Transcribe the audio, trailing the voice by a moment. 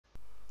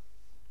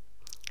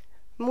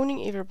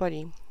Morning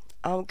everybody.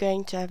 I'm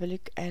going to have a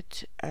look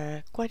at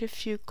quite a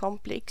few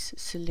complex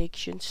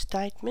selection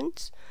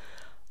statements.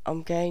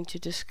 I'm going to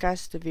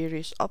discuss the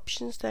various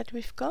options that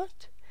we've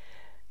got.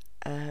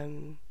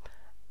 I'm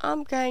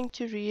going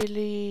to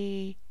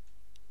really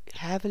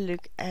have a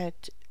look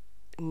at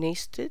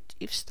nested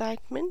if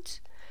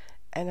statements,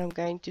 and I'm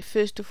going to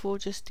first of all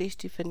just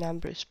test if a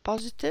number is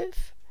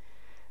positive,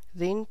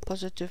 then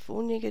positive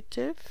or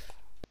negative,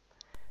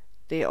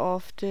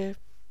 thereafter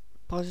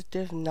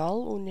positive,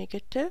 null or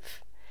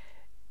negative,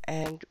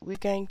 and we're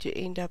going to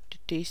end up to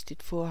test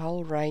it for a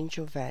whole range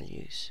of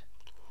values.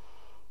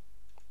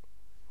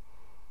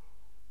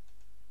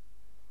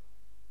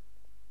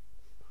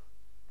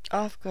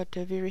 I've got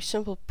a very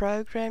simple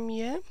program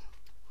here,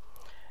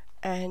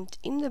 and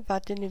in the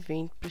button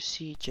event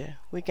procedure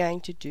we're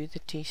going to do the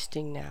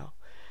testing now.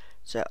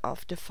 So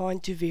I've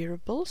defined two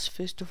variables,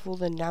 first of all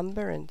the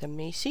number and the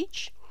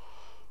message.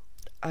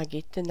 I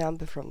get the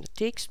number from the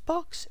text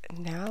box, and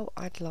now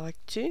I'd like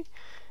to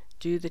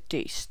do the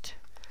test.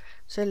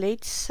 So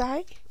let's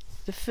say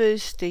the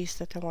first test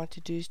that I want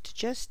to do is to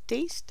just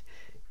test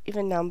if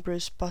a number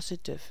is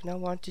positive, and I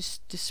want to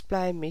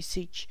display a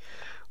message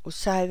or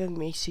save a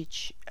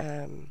message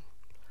in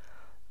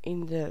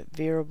the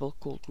variable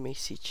called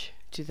message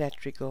to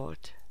that regard.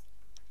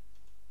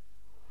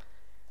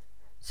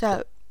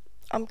 So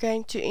I'm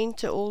going to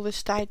enter all the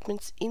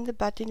statements in the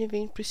button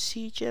event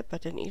procedure,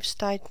 but an if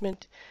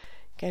statement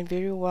can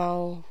very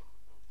well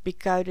be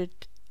coded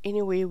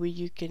anywhere where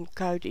you can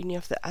code any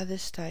of the other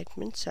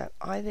statements, so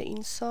either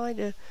inside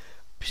a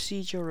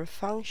procedure or a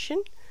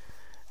function.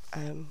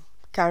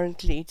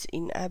 Currently it's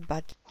in a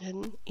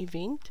button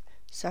event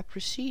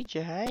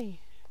sub-procedure, hey?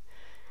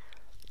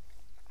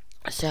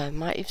 So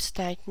my if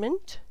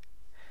statement,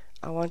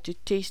 I want to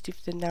test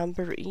if the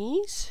number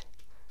is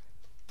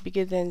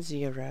bigger than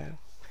 0.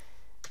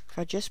 If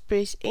I just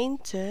press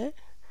enter,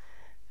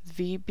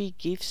 VB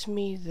gives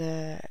me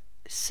the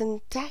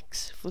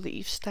syntax for the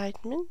if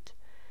statement,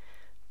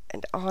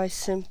 and I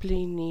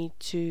simply need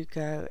to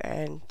go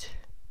and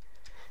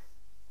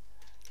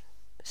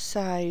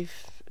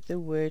save the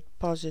word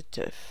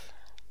positive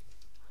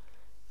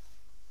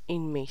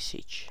in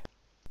message.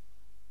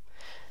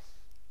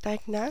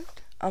 Take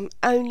note, I'm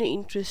only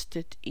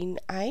interested in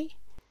a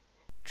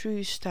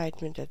true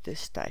statement at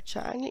this stage.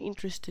 So I'm only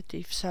interested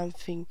if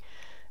something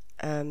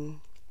that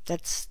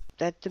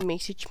the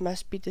message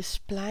must be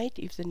displayed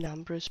if the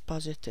number is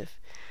positive.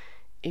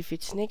 If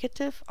it's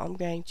negative, I'm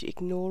going to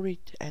ignore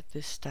it at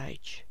this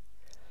stage.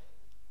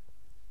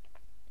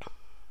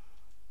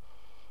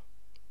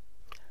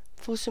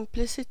 For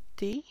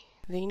simplicity,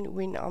 then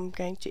when I'm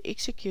going to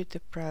execute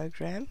the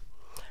program,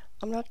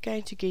 I'm not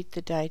going to get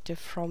the data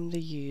from the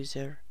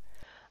user.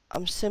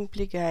 I'm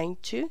simply going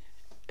to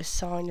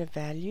assign a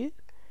value,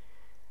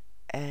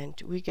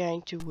 and we're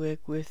going to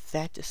work with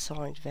that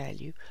assigned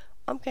value.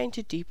 I'm going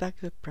to debug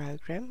the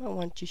program. I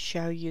want to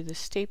show you the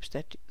steps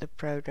that the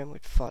program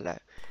would follow.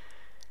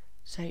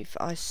 So if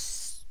I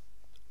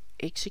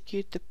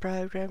execute the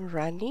program,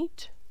 run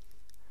it,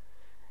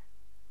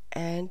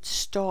 and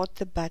start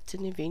the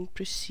button event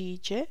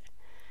procedure,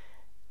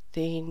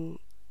 then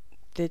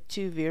the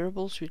two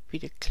variables would be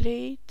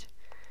declared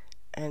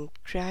and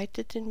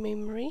created in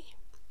memory,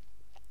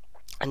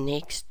 and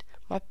next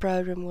my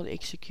program will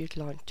execute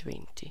line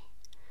 20.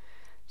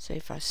 So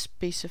if I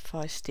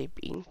specify step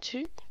into,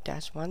 it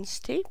does one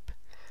step,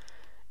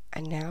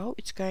 and now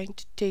it's going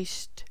to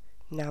test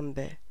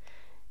number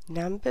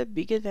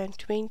bigger than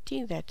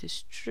 20. That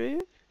is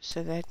true,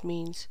 so that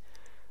means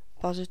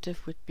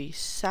positive would be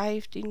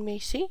saved in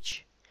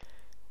message.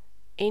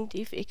 End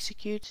if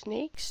executes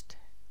next,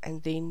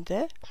 and then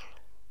the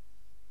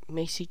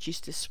message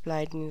is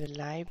displayed in the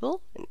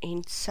label, and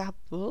end sub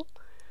will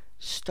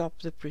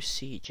stop the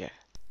procedure.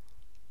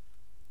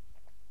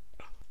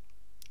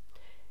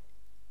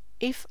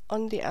 If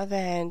on the other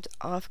hand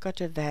I've got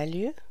a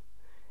value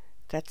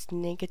that's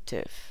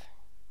negative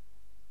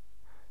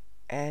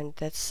and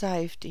that's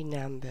saved in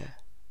number,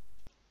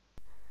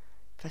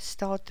 if I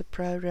start the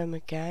program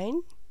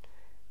again,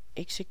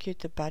 execute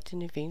the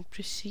button event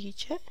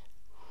procedure,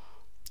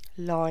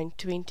 line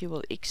 20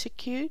 will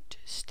execute,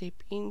 step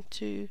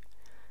into,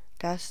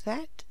 does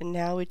that, and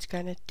now it's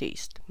going to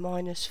test.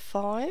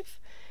 -5,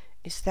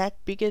 is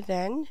that bigger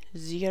than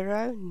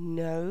 0?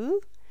 No.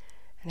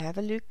 And have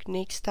a look,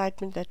 next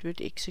statement that would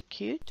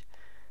execute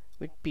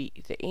would be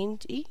the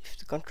end if.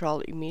 The control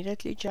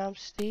immediately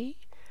jumps there,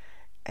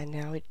 and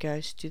now it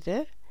goes to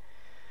the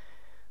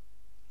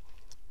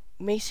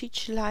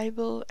message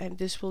label, and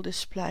this will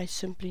display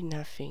simply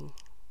nothing.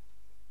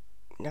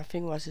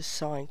 Nothing was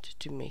assigned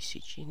to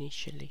message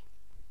initially.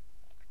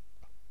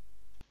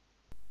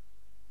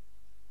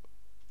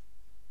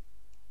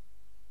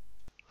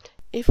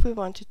 If we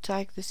want to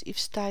take this if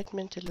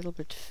statement a little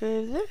bit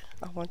further,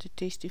 I want to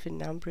test if a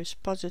number is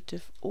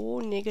positive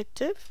or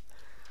negative,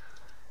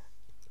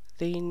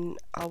 then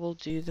I will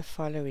do the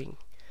following.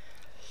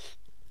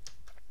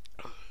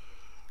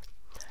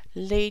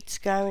 Let's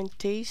go and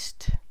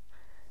test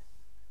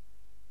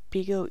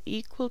bigger or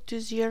equal to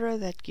 0,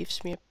 that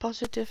gives me a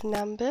positive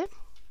number.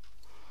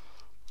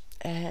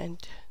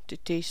 And to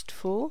test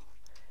for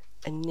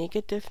a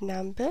negative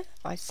number,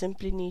 I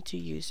simply need to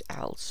use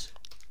else.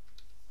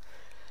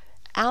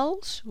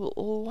 Else will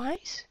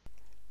always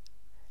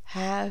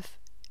have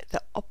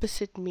the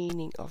opposite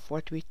meaning of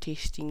what we're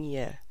testing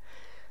here.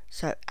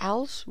 So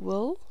else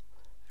will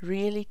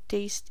really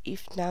test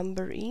if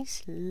number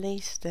is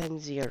less than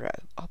 0.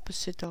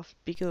 Opposite of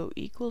bigger or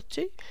equal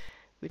to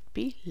would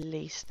be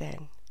less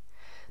than.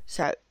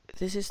 So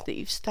this is the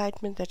if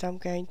statement that I'm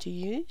going to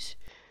use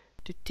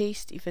to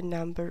test if a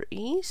number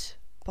is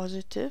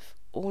positive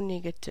or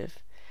negative,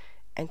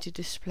 and to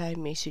display a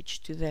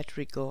message to that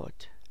regard.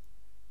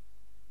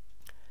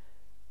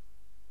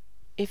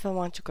 If I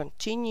want to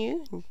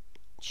continue and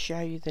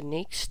show you the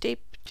next step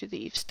to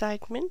the if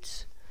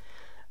statements,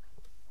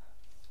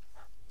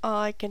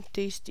 I can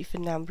test if a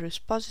number is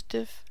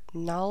positive,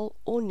 null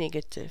or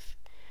negative.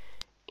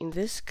 In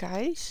this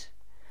case,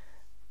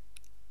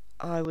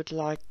 I would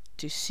like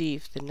to see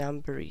if the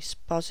number is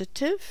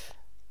positive.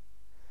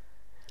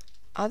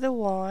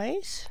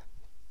 Otherwise,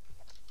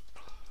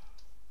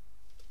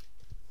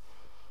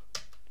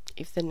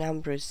 if the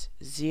number is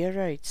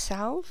 0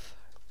 itself,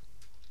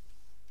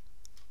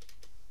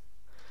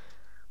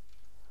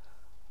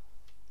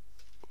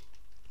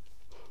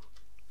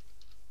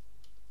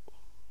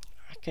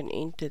 I can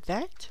enter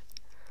that,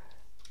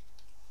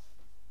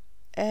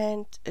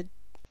 and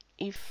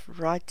if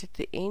right at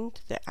the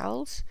end, the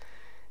else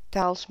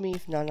tells me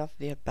if none of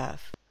the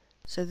above.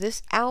 So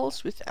this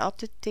else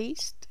without a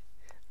test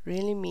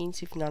really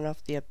means if none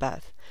of the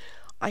above.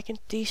 I can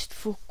test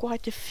for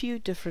quite a few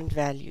different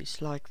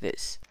values like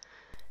this.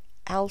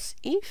 Else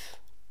if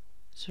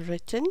is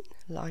written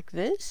like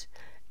this,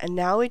 and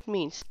now it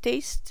means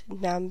test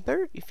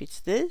number if it's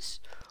this,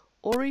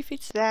 or if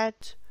it's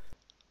that,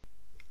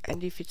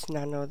 and if it's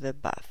none of the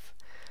above.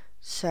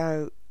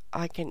 So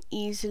I can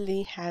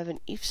easily have an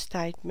if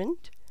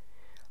statement.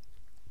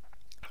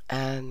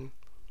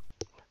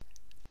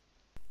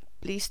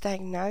 Please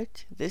take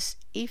note, this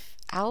if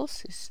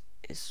else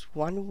is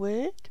one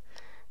word,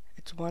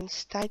 it's one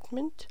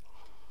statement,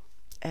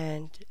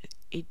 and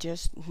it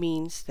just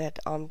means that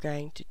I'm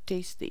going to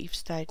test the if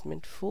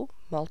statement for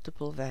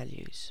multiple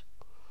values.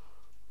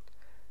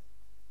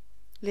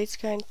 Let's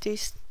go and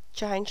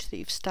change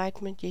the if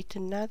statement yet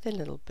another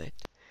little bit.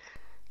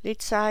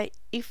 Let's say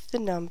if the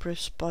number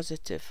is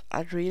positive,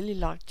 I'd really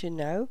like to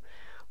know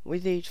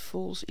whether it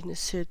falls in a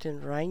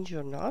certain range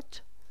or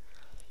not.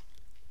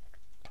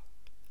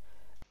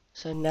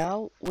 So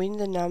now when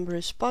the number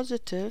is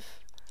positive,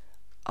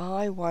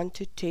 I want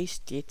to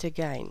test yet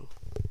again.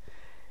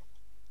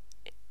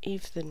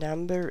 If the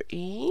number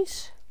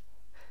is,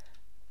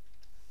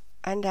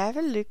 and have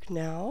a look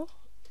now,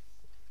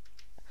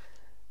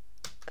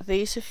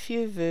 there's a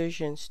few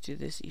versions to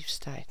this if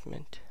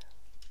statement.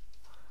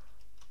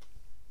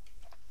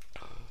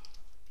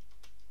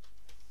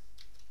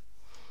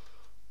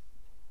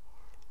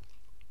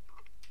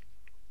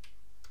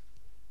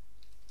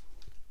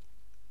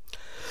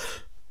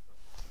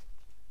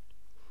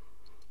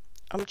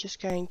 I'm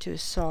just going to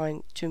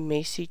assign to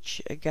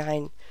message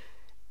again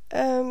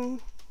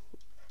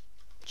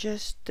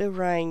just the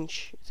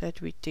range that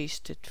we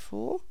tested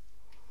for.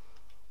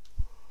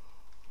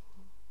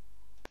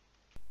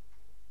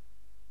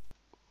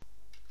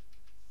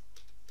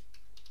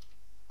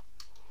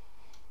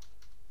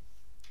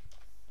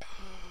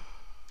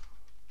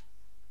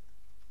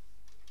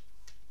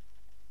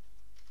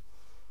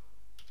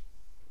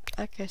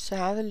 Okay, so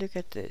have a look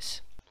at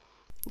this.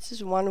 This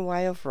is one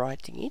way of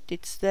writing it.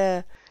 It's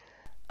the,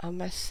 I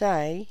must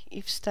say,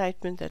 if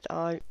statement that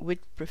I would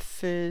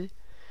prefer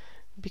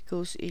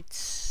because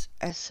it's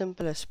as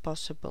simple as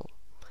possible.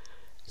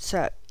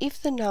 So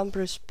if the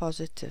number is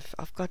positive,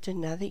 I've got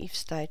another if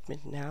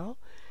statement now,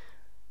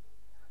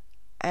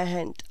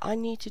 and I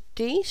need to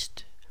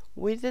test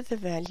whether the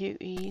value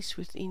is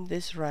within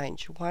this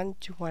range, 1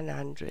 to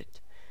 100.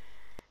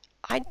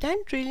 I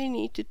don't really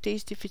need to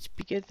test if it's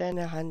bigger than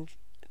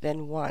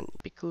 1,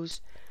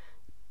 because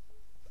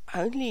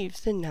only if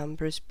the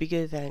number is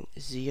bigger than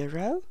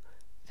 0,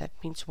 that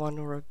means 1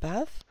 or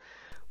above,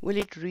 will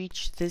it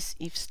reach this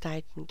if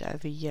statement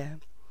over here.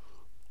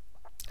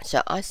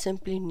 So I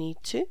simply need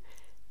to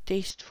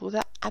test for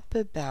the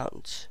upper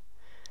bounds.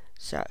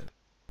 So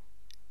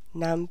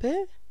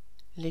number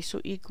less or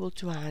equal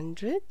to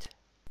 100,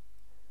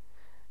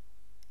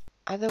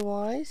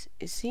 otherwise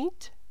is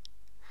it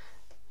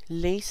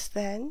less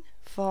than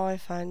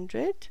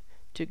 500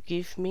 to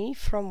give me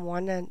from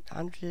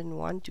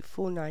 101 to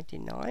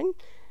 499,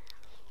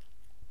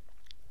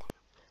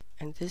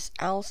 and this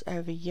else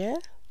over here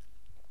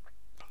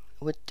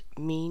would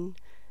mean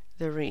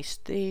the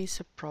rest. There's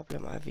a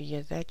problem over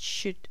here. That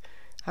should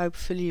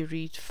hopefully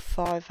read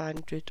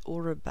 500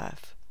 or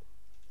above.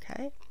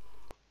 Okay.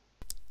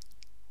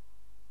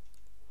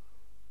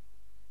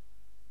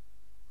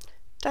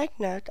 Take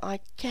note, I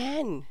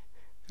can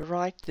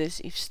write this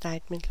if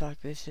statement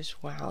like this as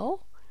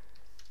well.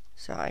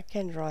 So I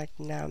can write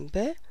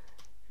number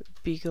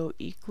bigger or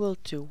equal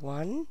to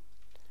 1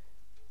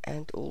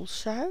 and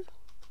also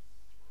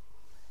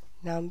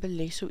number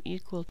less or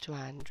equal to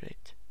 100.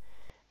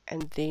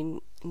 And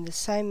then in the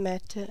same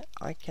matter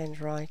I can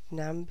write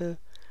number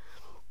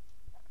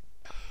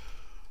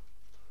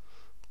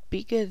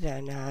bigger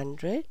than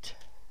 100,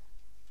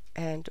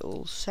 and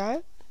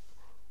also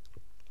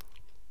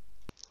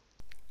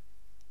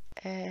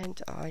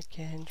I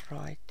can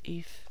write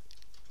if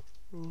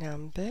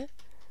number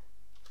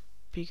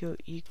bigger or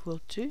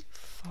equal to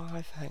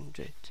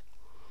 500.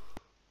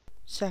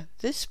 So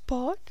this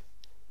part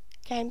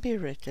can be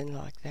written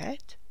like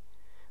that,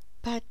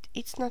 but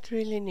it's not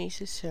really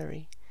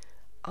necessary.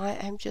 I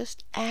am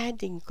just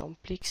adding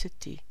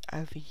complexity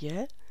over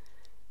here,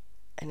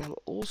 and I'm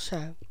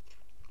also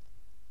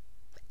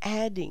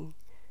adding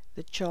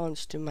the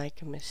chance to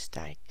make a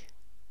mistake.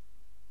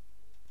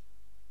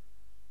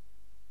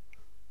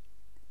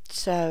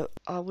 So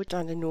I would,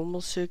 under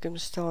normal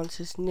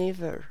circumstances,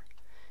 never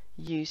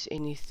use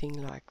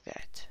anything like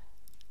that.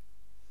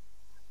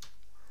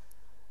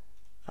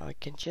 I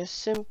can just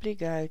simply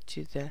go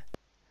to the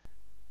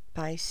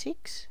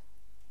basics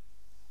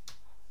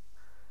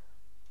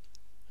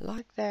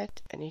like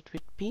that, and it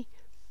would be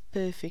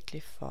perfectly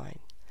fine.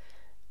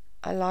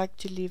 I like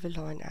to leave a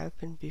line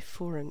open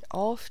before and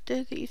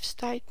after the if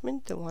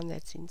statement, the one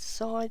that's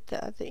inside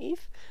the other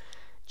if,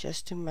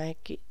 just to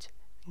make it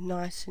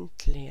nice and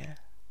clear.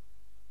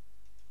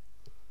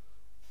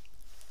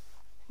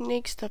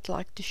 Next, I'd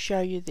like to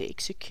show you the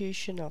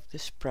execution of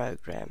this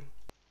program.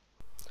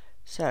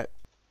 So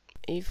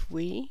if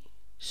we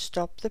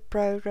stop the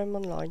program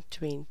on line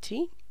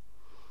 20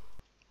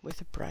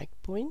 with a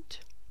breakpoint,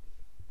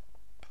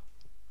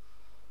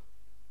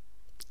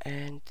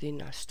 and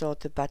then I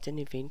start the button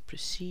event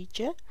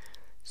procedure,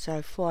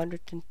 so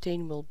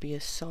 410 will be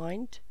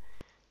assigned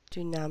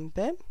to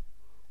number,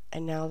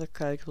 and now the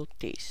code will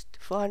test.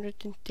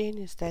 410,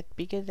 is that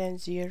bigger than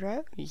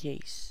 0?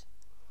 Yes.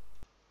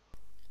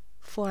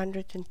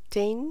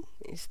 410,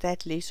 is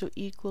that less or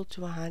equal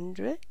to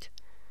 100?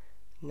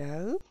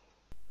 No.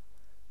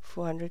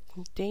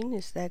 410,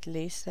 is that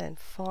less than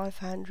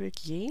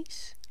 500?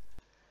 Yes.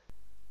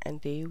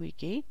 And there we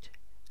get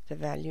the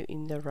value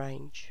in the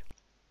range.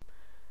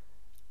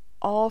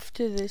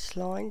 After this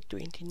line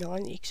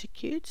 29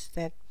 executes,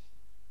 that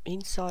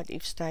inside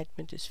if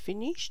statement is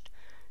finished,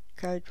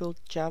 code will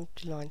jump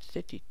to line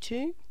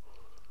 32,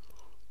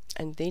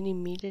 and then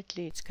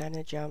immediately it's going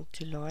to jump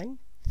to line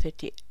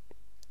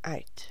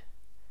 38.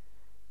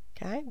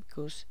 Okay,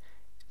 because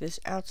this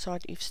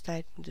outside if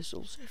statement is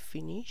also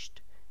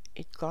finished,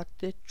 it got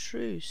the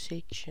true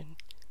section.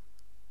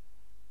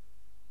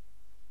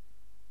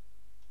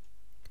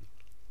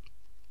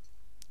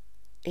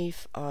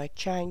 If I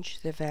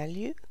change the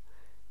value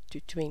to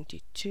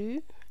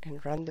 22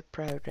 and run the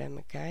program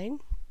again,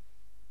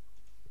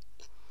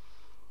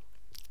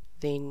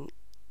 then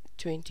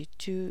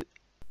 22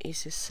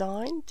 is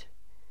assigned.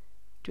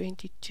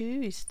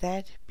 22, is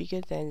that bigger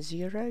than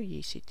 0?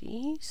 Yes, it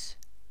is.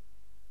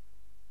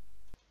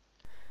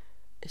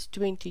 Is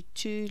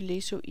 22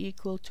 less or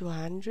equal to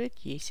 100?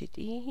 Yes, it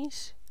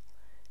is.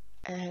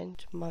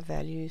 And my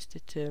value is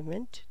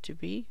determined to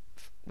be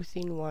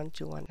within 1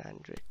 to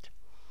 100.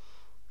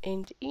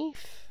 End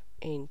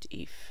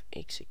if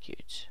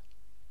executes.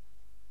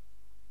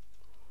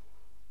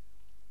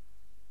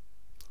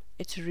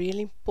 It's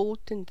really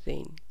important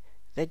then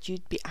that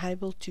you'd be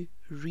able to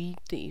read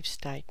the if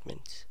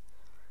statements.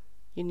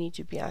 You need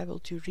to be able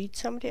to read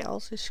somebody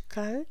else's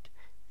code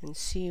and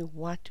see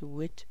what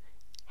would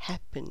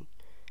happen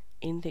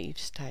in the if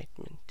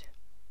statement.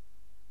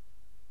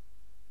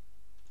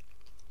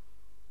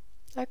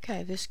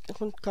 Okay, this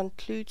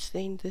concludes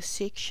then the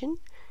section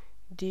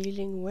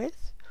dealing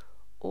with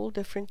all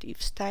different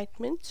if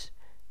statements.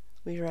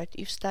 We write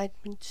if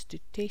statements to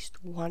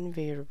test one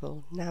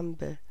variable,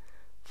 number,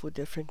 for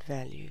different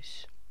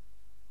values.